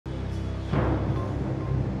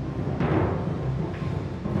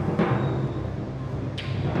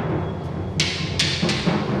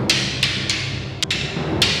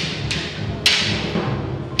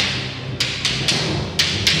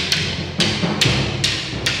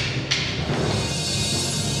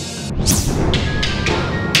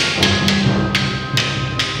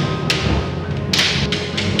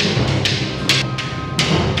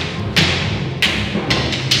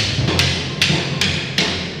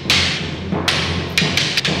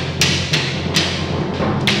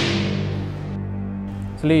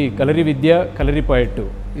అసలు ఈ కలరి విద్య కలరిపాయట్టు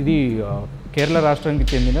ఇది కేరళ రాష్ట్రానికి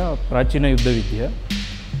చెందిన ప్రాచీన యుద్ధ విద్య.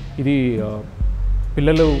 ఇది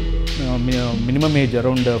పిల్లలు మినిమం ఏజ్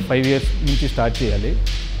అరౌండ్ 5 years నుంచి స్టార్ట్ చేయాలి.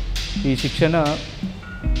 ఈ శిక్షణ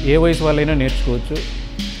ఏ వయసు వాళ్ళైనా నేర్చుకోవచ్చు.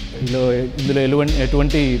 ఇందులో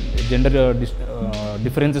ఎటువంటి జెండర్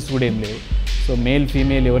డిఫరెన్సెస్ కూడా ఏం లేవు. సో మేల్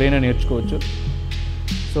ఫీమేల్ ఎవరైనా నేర్చుకోవచ్చు.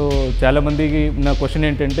 సో చాలామందికి నా క్వశ్చన్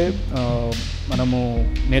ఏంటంటే, మనము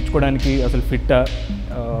నేర్చుకోవడానికి అసలు ఫిట్టా,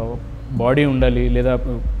 బాడీ ఉండాలి లేదా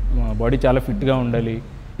బాడీ చాలా ఫిట్గా ఉండాలి,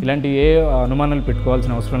 ఇలాంటి ఏ అనుమానాలు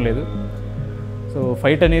పెట్టుకోవాల్సిన అవసరం లేదు. సో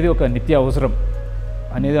ఫైట్ అనేది ఒక నిత్య అవసరం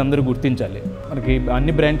అనేది అందరూ గుర్తించాలి. మనకి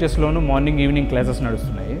అన్ని బ్రాంచెస్లోనూ మార్నింగ్ ఈవినింగ్ క్లాసెస్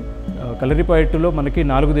నడుస్తున్నాయి. కలరిపాయట్టులో మనకి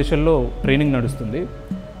 4 దశల్లో ట్రైనింగ్ నడుస్తుంది.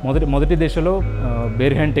 మొదటి దశలో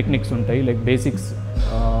బేర్ హ్యాండ్ టెక్నిక్స్ ఉంటాయి, లైక్ బేసిక్స్,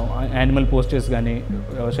 యానిమల్ పోస్టర్స్ కానీ,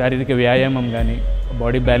 శారీరక వ్యాయామం కానీ,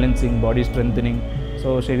 body balancing, body strengthening. So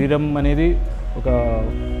శరీరం అనేది ఒక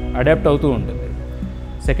అడాప్ట్ అవుతూ ఉంటుంది.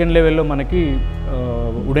 సెకండ్ లెవెల్లో మనకి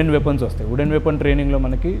వుడెన్ వెపన్స్ వస్తాయి. వుడెన్ వెపన్ ట్రైనింగ్లో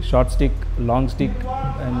మనకి short stick, long stick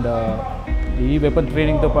and ఈ వెపన్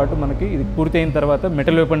ట్రైనింగ్తో పాటు మనకి ఇది పూర్తయిన తర్వాత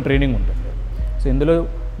మెటల్ వెపన్ ట్రైనింగ్ ఉంటుంది. సో ఇందులో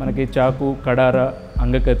మనకి చాకు, కడార,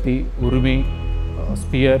 అంగకత్తి, ఉరిమి,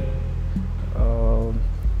 స్పియర్,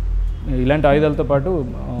 ఇలాంటి ఆయుధాలతో పాటు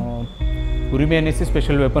ఉరిమి అనేసి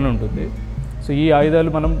స్పెషల్ వెపన్ ఉంటుంది. సో ఈ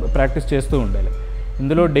ఆయుధాలు మనం ప్రాక్టీస్ చేస్తూ ఉండాలి.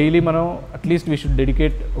 ఇందులో డైలీ మనం అట్లీస్ట్ వీ షుడ్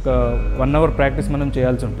డెడికేట్ ఒక 1 hour ప్రాక్టీస్ మనం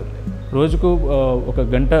చేయాల్సి ఉంటుంది. రోజుకు 1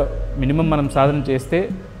 గంట మినిమం మనం సాధన చేస్తే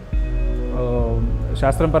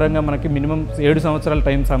శాస్త్రం పరంగా మనకి మినిమం 7 సంవత్సరాల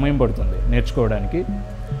సమయం పడుతుంది నేర్చుకోవడానికి.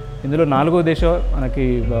 ఇందులో 4వ దశ మనకి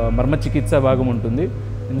మర్మ చికిత్స భాగం ఉంటుంది.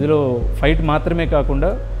 ఇందులో ఫైట్ మాత్రమే కాకుండా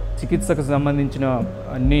చికిత్సకు సంబంధించిన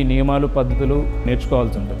అన్ని నియమాలు, పద్ధతులు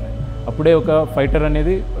నేర్చుకోవాల్సి ఉంటుంది. అప్పుడే ఒక ఫైటర్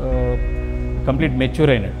అనేది కంప్లీట్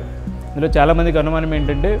మెచ్యూర్ అయినట్టు. ఇందులో చాలామందికి అనుమానం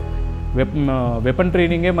ఏంటంటే వెపన్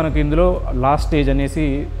ట్రైనింగే మనకి ఇందులో లాస్ట్ స్టేజ్ అనేసి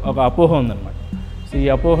ఒక అపోహ ఉందన్నమాట. సో ఈ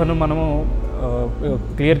అపోహను మనము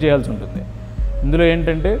క్లియర్ చేయాల్సి ఉంటుంది. ఇందులో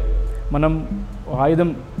ఏంటంటే మనం ఆయుధం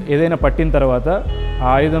ఏదైనా పట్టిన తర్వాత ఆ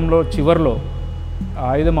ఆయుధంలో చివర్లో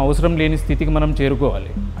ఆయుధం అవసరం లేని స్థితికి మనం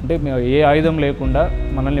చేరుకోవాలి. అంటే ఏ ఆయుధం లేకుండా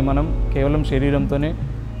మనల్ని మనం కేవలం శరీరంతోనే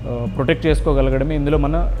ప్రొటెక్ట్ చేసుకోగలగడమే ఇందులో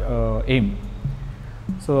మన ఎయిమ్.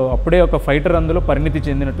 సో అప్పుడే ఒక ఫైటర్ అందులో పరిణితి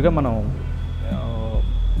చెందినట్టుగా మనం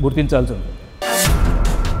గుర్తించాల్సి ఉంటుంది.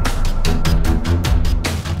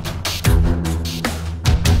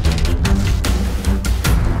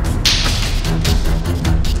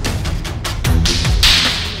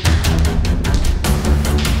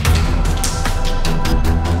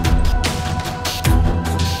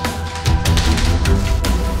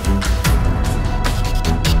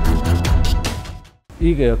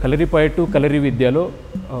 ఈ కలరిపాయట్టు కలరి విద్యలో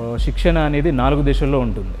శిక్షణ అనేది 4 దశల్లో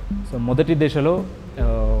ఉంటుంది. సో మొదటి దశలో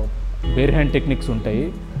బేర్ హ్యాండ్ టెక్నిక్స్ ఉంటాయి.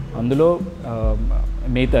 అందులో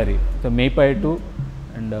మేతారి, సో మేపాయట్టు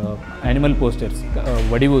అండ్ యానిమల్ పోస్టర్స్,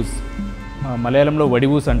 వడివూస్, మలయాళంలో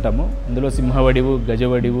వడివూస్ అంటాము. అందులో సింహ వడివు, గజ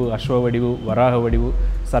వడివు, అశ్వ వడివు, వరాహ వడివు,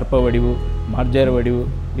 సర్ప వడివు, మార్జార వడివు,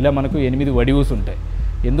 ఇలా మనకు 8 వడివూస్ ఉంటాయి.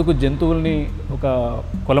 ఎందుకు జంతువుల్ని ఒక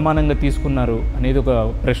కొలమానంగా తీసుకున్నారు అనేది ఒక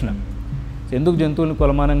ప్రశ్న. ఎందుకు జంతువులను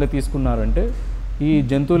కొలమానంగా తీసుకున్నారంటే, ఈ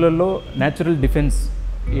జంతువులలో న్యాచురల్ డిఫెన్స్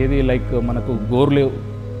ఏది, లైక్ మనకు గోర్లు,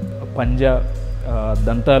 పంజా,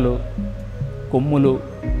 దంతాలు, కొమ్ములు,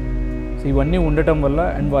 సో ఇవన్నీ ఉండటం వల్ల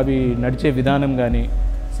అండ్ అవి నడిచే విధానం కానీ,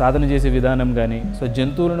 సాధన చేసే విధానం కానీ, సో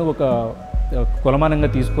జంతువులను ఒక కొలమానంగా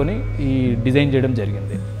తీసుకొని ఈ డిజైన్ చేయడం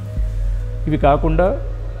జరిగింది. ఇవి కాకుండా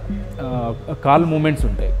కాల్ మూమెంట్స్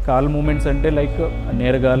ఉంటాయి. కాల్ మూమెంట్స్ అంటే లైక్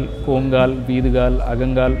నేరగాల్, కోంగాల్, వీదుగాల్,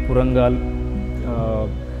 అగంగాల్, పురంగాల్,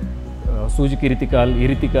 సూజికిరితికాల్,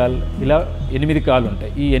 ఇరితికాల్, ఇలా 8 కాలు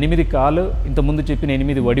ఉంటాయి. ఈ 8 కాలు ఇంతకుముందు చెప్పిన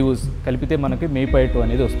 8 వడివుస్ కలిపితే మనకి మేపాయట్టు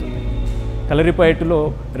అనేది వస్తుంది. కలరిపాయట్టులో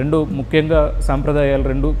 2 ముఖ్యంగా సాంప్రదాయాలు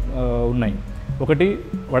 2 ఉన్నాయి. ఒకటి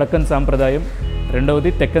వడక్కన్ సాంప్రదాయం,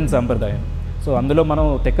 రెండవది తెక్కన్ సాంప్రదాయం. సో అందులో మనం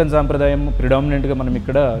తెక్కన్ సాంప్రదాయం ప్రిడామినెంట్గా మనం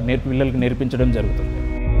ఇక్కడ పిల్లలకి నేర్పించడం జరుగుతుంది.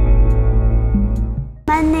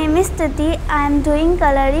 My name is Tati. I am doing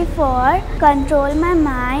Kalari for control my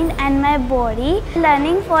mind and my body,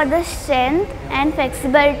 learning for the strength and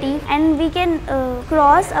flexibility, and we can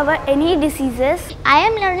cross our any diseases. I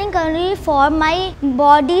am learning Kalari for my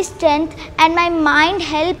body strength and my mind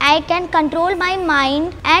help. I can control my mind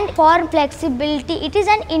and for flexibility. It is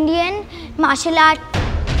an Indian martial art.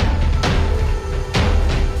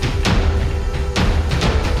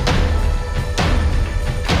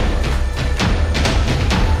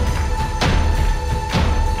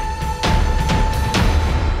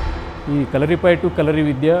 ఈ కలరిపాయట్టు కలరి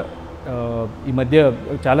విద్య ఈ మధ్య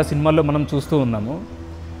చాలా సినిమాల్లో మనం చూస్తూ ఉన్నాము.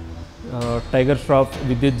 Tiger Shroff,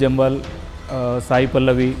 విద్యుత్ జంబాల్, సాయి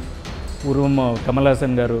పల్లవి, పూర్వం కమల్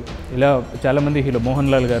హాసన్ గారు, ఇలా చాలామంది హీరో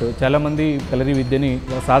మోహన్ లాల్ గారు, చాలామంది కలరీ విద్యని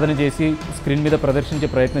సాధన చేసి స్క్రీన్ మీద ప్రదర్శించే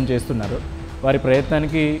ప్రయత్నం చేస్తున్నారు. వారి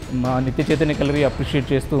ప్రయత్నానికి మా నిత్య చైతన్య కలరీ అప్రిషియేట్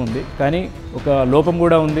చేస్తూ ఉంది. కానీ ఒక లోపం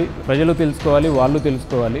కూడా ఉంది. ప్రజలు తెలుసుకోవాలి, వాళ్ళు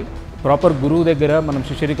తెలుసుకోవాలి. ప్రాపర్ గురువు దగ్గర మనం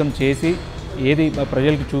శిష్యరికం చేసి ఏది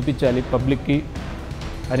ప్రజలకి చూపించాలి పబ్లిక్కి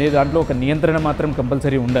అనే దాంట్లో ఒక నియంత్రణ మాత్రం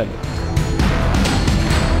కంపల్సరీ ఉండాలి.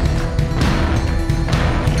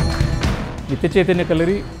 నిత్య చైతన్య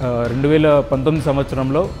కలరీ 2019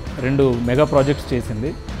 సంవత్సరంలో 2 మెగా ప్రాజెక్ట్స్ చేసింది.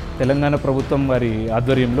 తెలంగాణ ప్రభుత్వం వారి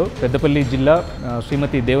ఆధ్వర్యంలో పెద్దపల్లి జిల్లా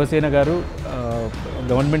శ్రీమతి దేవసేన గారు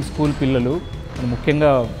గవర్నమెంట్ స్కూల్ పిల్లలు,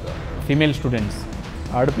 ముఖ్యంగా ఫీమేల్ స్టూడెంట్స్,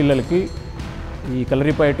 ఆడపిల్లలకి ఈ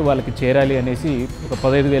కలరిపయట్టు వాళ్ళకి చేరాలి అనేసి ఒక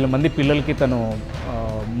 15,000 మంది పిల్లలకి తను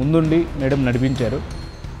ముందుండి మేడం నడిపించారు.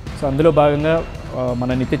 సో అందులో భాగంగా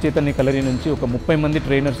మన నిత్య చైతన్య కలరీ నుంచి ఒక 30 మంది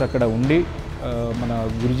ట్రైనర్స్ అక్కడ ఉండి మన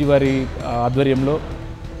గురుజీ వారి ఆధ్వర్యంలో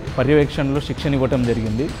పర్యవేక్షణలో శిక్షణ ఇవ్వటం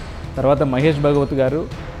జరిగింది. తర్వాత మహేష్ భగవత్ గారు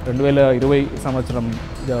 2020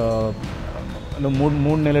 సంవత్సరంలో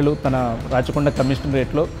 3 నెలలు తన రాచకొండ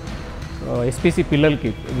కమిషనరేట్లో ఎస్పీసీ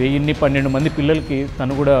పిల్లలకి 1012 మంది పిల్లలకి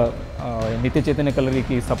తను కూడా నిత్య చైతన్య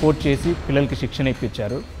కలరీకి సపోర్ట్ చేసి పిల్లలకి శిక్షణ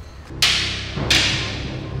ఇప్పించారు.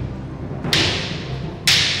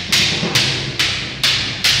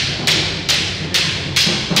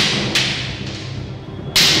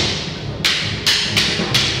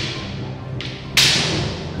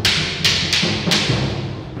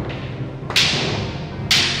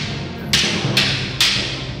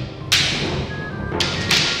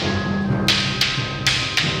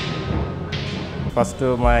 ఫస్ట్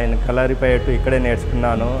మా కలరిపయట్టు ఇక్కడే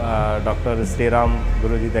నేర్చుకున్నాను, డాక్టర్ శ్రీరామ్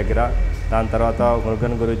గురూజీ దగ్గర. దాని తర్వాత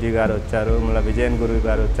మురుగన్ గురూజీ గారు వచ్చారు, మళ్ళీ విజయన్ గురువు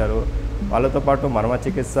గారు వచ్చారు. వాళ్ళతో పాటు మర్మ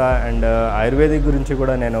చికిత్స అండ్ ఆయుర్వేదిక్ గురించి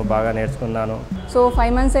కూడా నేను బాగా నేర్చుకున్నాను. సో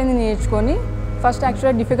 5 మంత్స్ అయింది నేర్చుకొని. ఫస్ట్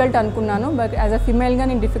యాక్చువల్గా డిఫికల్ట్ అనుకున్నాను, బట్ యాజ్ అ ఫిమేల్గా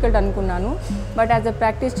నేను డిఫికల్ట్ అనుకున్నాను. బట్ యాజ్ అ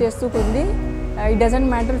ప్రాక్టీస్ చేస్తూ కొద్ది it doesn't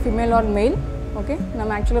matter female are mail. Okay,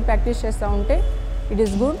 మనం యాక్చువల్గా ప్రాక్టీస్ చేస్తూ ఉంటే it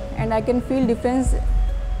is good and I can feel difference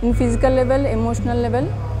in physical level, emotional level.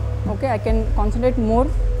 Okay, I can concentrate more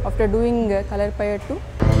after doing Kalaripayattu.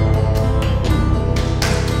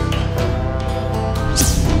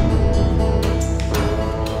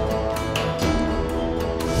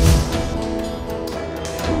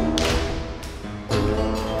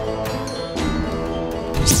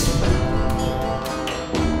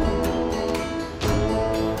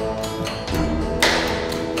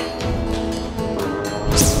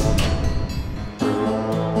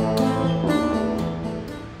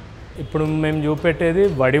 ఇప్పుడు మేము చూపెట్టేది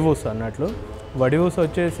వడివూస్ అన్నట్లు. వడివూస్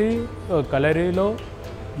వచ్చేసి కలరీలో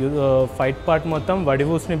ఫైట్ పార్ట్ మొత్తం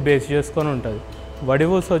వడివూస్ని base చేసుకొని ఉంటుంది.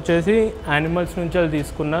 వడివూస్ వచ్చేసి యానిమల్స్ నుంచి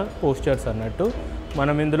తీసుకున్న పోస్చర్స్ అన్నట్టు.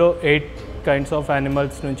 మనం ఇందులో 8 కైండ్స్ ఆఫ్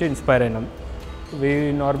యానిమల్స్ నుంచి ఇన్స్పైర్ అయినాం. వి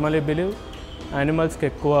నార్మలీ బిలీవ్ యానిమల్స్కి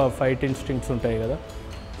ఎక్కువ ఫైట్ ఇన్స్టింక్ట్స్ ఉంటాయి కదా.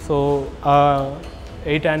 సో ఆ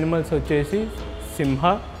 8 యానిమల్స్ వచ్చేసి సింహ,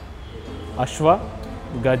 అశ్వ,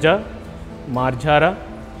 గజ, మార్జార,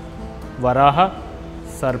 వరాహ,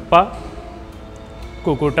 సర్ప,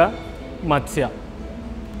 కుకుట, మత్స్య.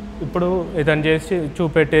 ఇప్పుడు ఇతను చేసి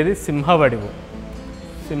చూపెట్టేది సింహ వడివు.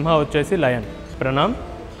 సింహ వచ్చేసి లయన్. ప్రణామ్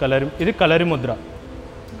కలరి, ఇది కలరి ముద్ర.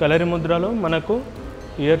 కలరి ముద్రలో మనకు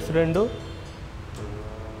ఇయర్స్ 2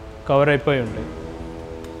 కవర్ అయిపోయి ఉంటాయి.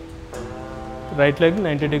 రైట్ లెగ్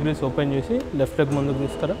 90 degrees ఓపెన్ చేసి లెఫ్ట్ లెగ్ ముందుకు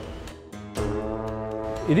తీసుకురా.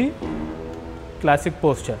 ఇది క్లాసిక్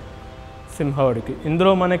పోస్చర్ సింహవడికి.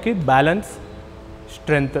 ఇందులో మనకి balance,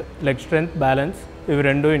 strength, leg strength, balance ఇవి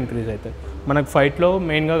 2 ఇంక్రీజ్ అవుతాయి. మనకు ఫైట్లో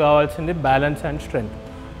మెయిన్గా కావాల్సింది బ్యాలెన్స్ అండ్ స్ట్రెంగ్త్,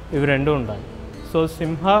 ఇవి 2 ఉండాలి. సో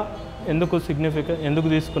సింహ ఎందుకు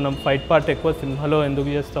తీసుకున్నాం, ఫైట్ పార్ట్ ఎక్కువ సింహలో ఎందుకు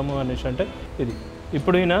చేస్తాము అనేసి అంటే ఇది.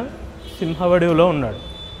 ఇప్పుడు ఈయన సింహవడిలో ఉన్నాడు.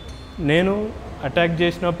 నేను అటాక్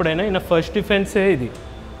చేసినప్పుడైనా ఈయన ఫస్ట్ డిఫెన్సే ఇది.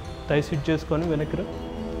 థైస్ హిట్ చేసుకొని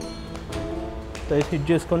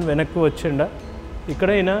వెనక్కి వచ్చిండ. ఇక్కడ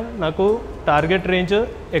ఈయన నాకు టార్గెట్ రేంజ్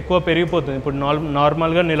ఎక్కువ పెరిగిపోతుంది. ఇప్పుడు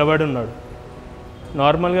నార్మల్గా నిలబడి ఉన్నాడు.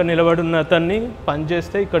 నార్మల్గా నిలబడి ఉన్న అతన్ని పంచ్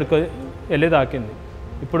చేస్తే ఇక్కడికి వెళ్ళి తాకింది.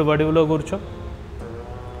 ఇప్పుడు వడివులో కూర్చో,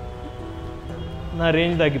 నా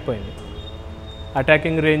రేంజ్ తగ్గిపోయింది.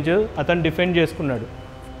 అటాకింగ్ రేంజ్ అతను డిఫెండ్ చేసుకున్నాడు.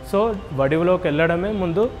 సో వడివులోకి వెళ్ళడమే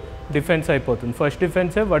ముందు డిఫెన్స్ అయిపోతుంది. ఫస్ట్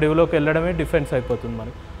డిఫెన్సే వడివులోకి వెళ్ళడమే డిఫెన్స్ అయిపోతుంది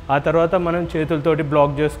మనకి. ఆ తర్వాత మనం చేతులతోటి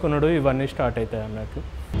బ్లాక్ చేసుకున్నాడు, ఇవన్నీ స్టార్ట్ అవుతాయి అన్నట్లు.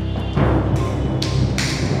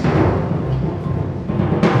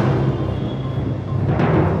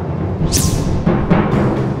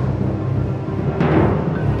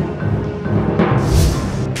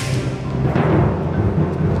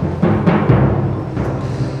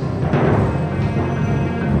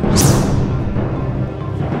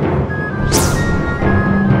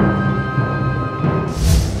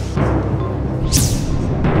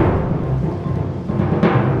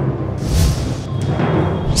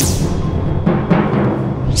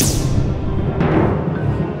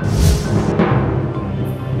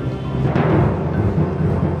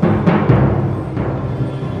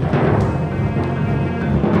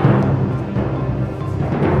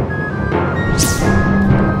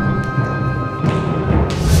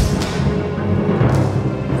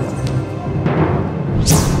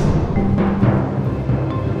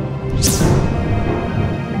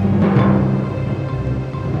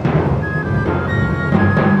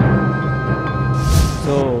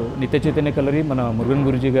 నిత్య చైతన్య కలరీ మన మురుగన్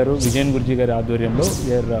గురుజీ గారు, విజయన్ గురుజీ గారి ఆధ్వర్యంలో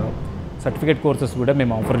సర్టిఫికేట్ కోర్సెస్ కూడా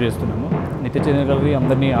మేము ఆఫర్ చేస్తున్నాము. నిత్య చైతన్య కలరీ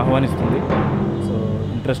అందరినీ ఆహ్వానిస్తుంది. సో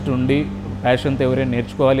ఇంట్రెస్ట్ ఉండి ప్యాషన్తో ఎవరైనా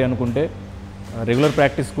నేర్చుకోవాలి అనుకుంటే రెగ్యులర్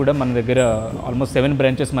ప్రాక్టీస్ కూడా మన దగ్గర ఆల్మోస్ట్ 7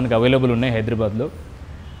 బ్రాంచెస్ మనకు అవైలబుల్ ఉన్నాయి హైదరాబాద్లో.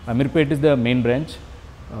 Ameerpet is the main branch,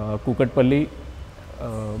 Kukatpally,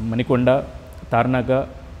 Manikonda, Tarnaka,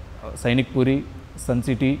 Sainikpuri, sun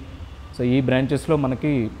city. So ఈ బ్రాంచెస్లో మనకి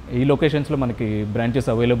ఈ లొకేషన్స్లో మనకి బ్రాంచెస్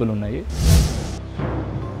అవైలబుల్ ఉన్నాయి.